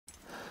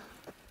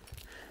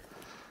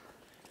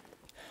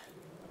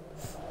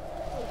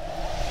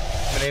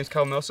name's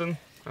Callum Nelson.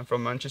 I'm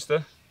from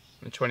Manchester.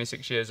 I'm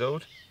 26 years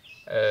old.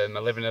 I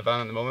live in a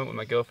van at the moment with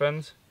my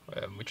girlfriend.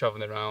 We're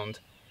travelling around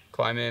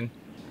climbing,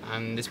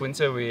 and this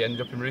winter we ended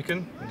up in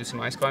Rjukan and did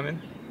some ice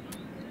climbing.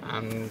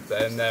 And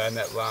then there I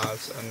met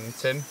Lars and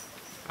Tim,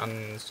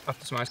 and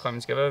after some ice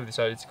climbing together we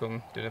decided to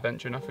come do an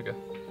adventure in Africa.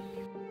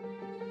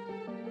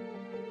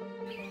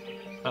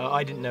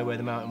 I didn't know where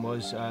the mountain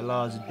was.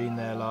 Lars had been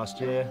there last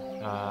year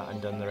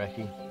and done the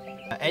recce.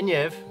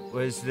 Enyev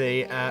was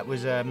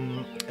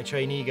a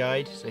trainee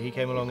guide, so he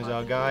came along as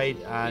our guide,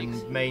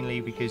 and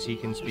mainly because he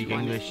can speak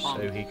English,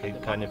 so he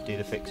could kind of do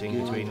the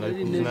fixing between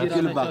locals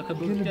and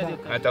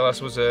us. Dallas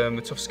was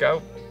a tough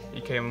scout. He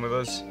came with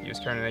us. He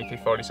was carrying an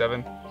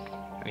AK-47,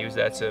 and he was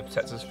there to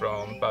protect us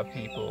from bad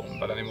people and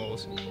bad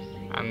animals,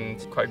 and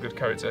quite a good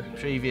character.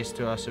 Previous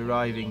to us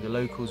arriving, the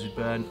locals had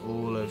burnt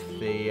all of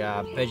the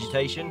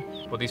vegetation.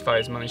 But these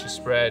fires managed to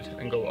spread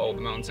and go all the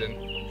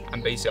mountain,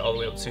 and base it all the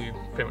way up to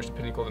pretty much the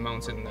pinnacle of the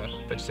mountain. The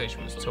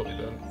vegetation was totally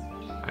burnt,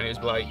 and it was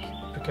like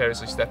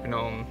precariously stepping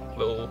on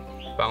little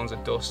bounds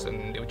of dust,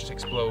 and it would just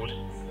explode,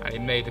 and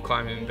it made the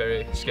climbing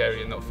very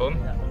scary and not fun.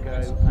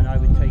 And I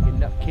would take a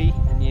nut key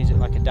and use it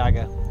like a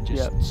dagger and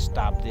just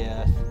stab the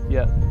earth.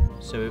 Yeah.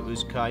 So it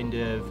was kind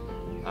of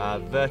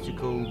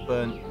vertical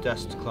burnt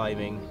dust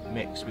climbing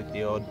mixed with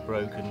the odd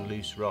broken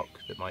loose rock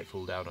that might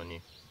fall down on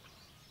you.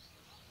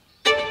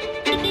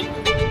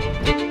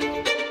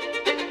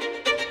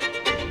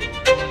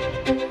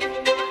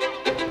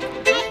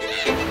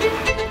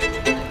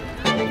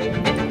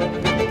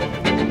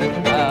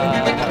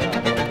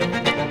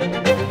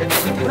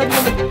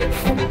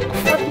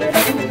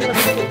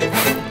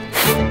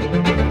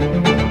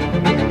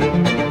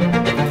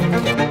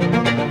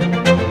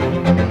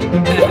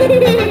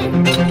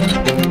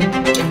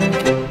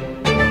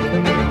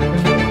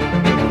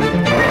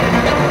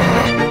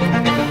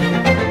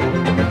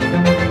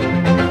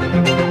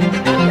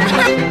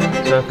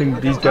 So I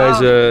think these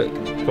guys are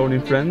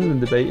phoning friends and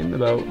debating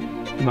about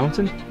the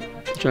mountain.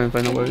 Trying to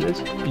find out where it is.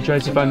 You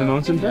tried to find the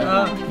mountain?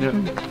 Yeah.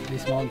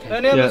 This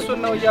mountain.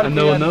 Yeah. And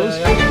no one knows?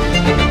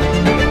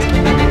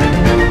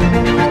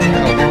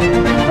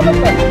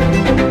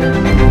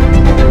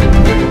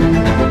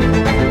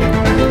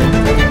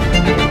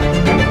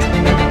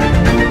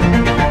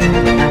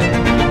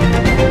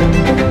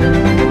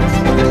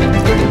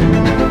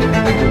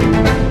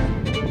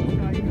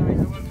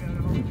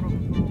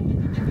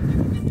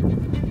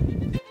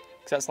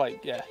 That's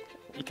like, yeah,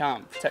 you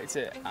can't protect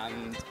it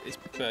and it's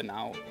burnt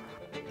out.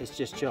 It's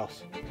just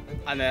joss.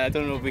 And I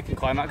don't know if we can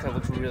climb that because it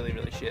looks really,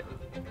 really shit.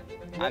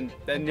 And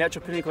then the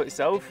actual pinnacle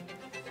itself,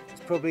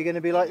 It's probably going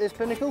to be like this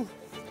pinnacle.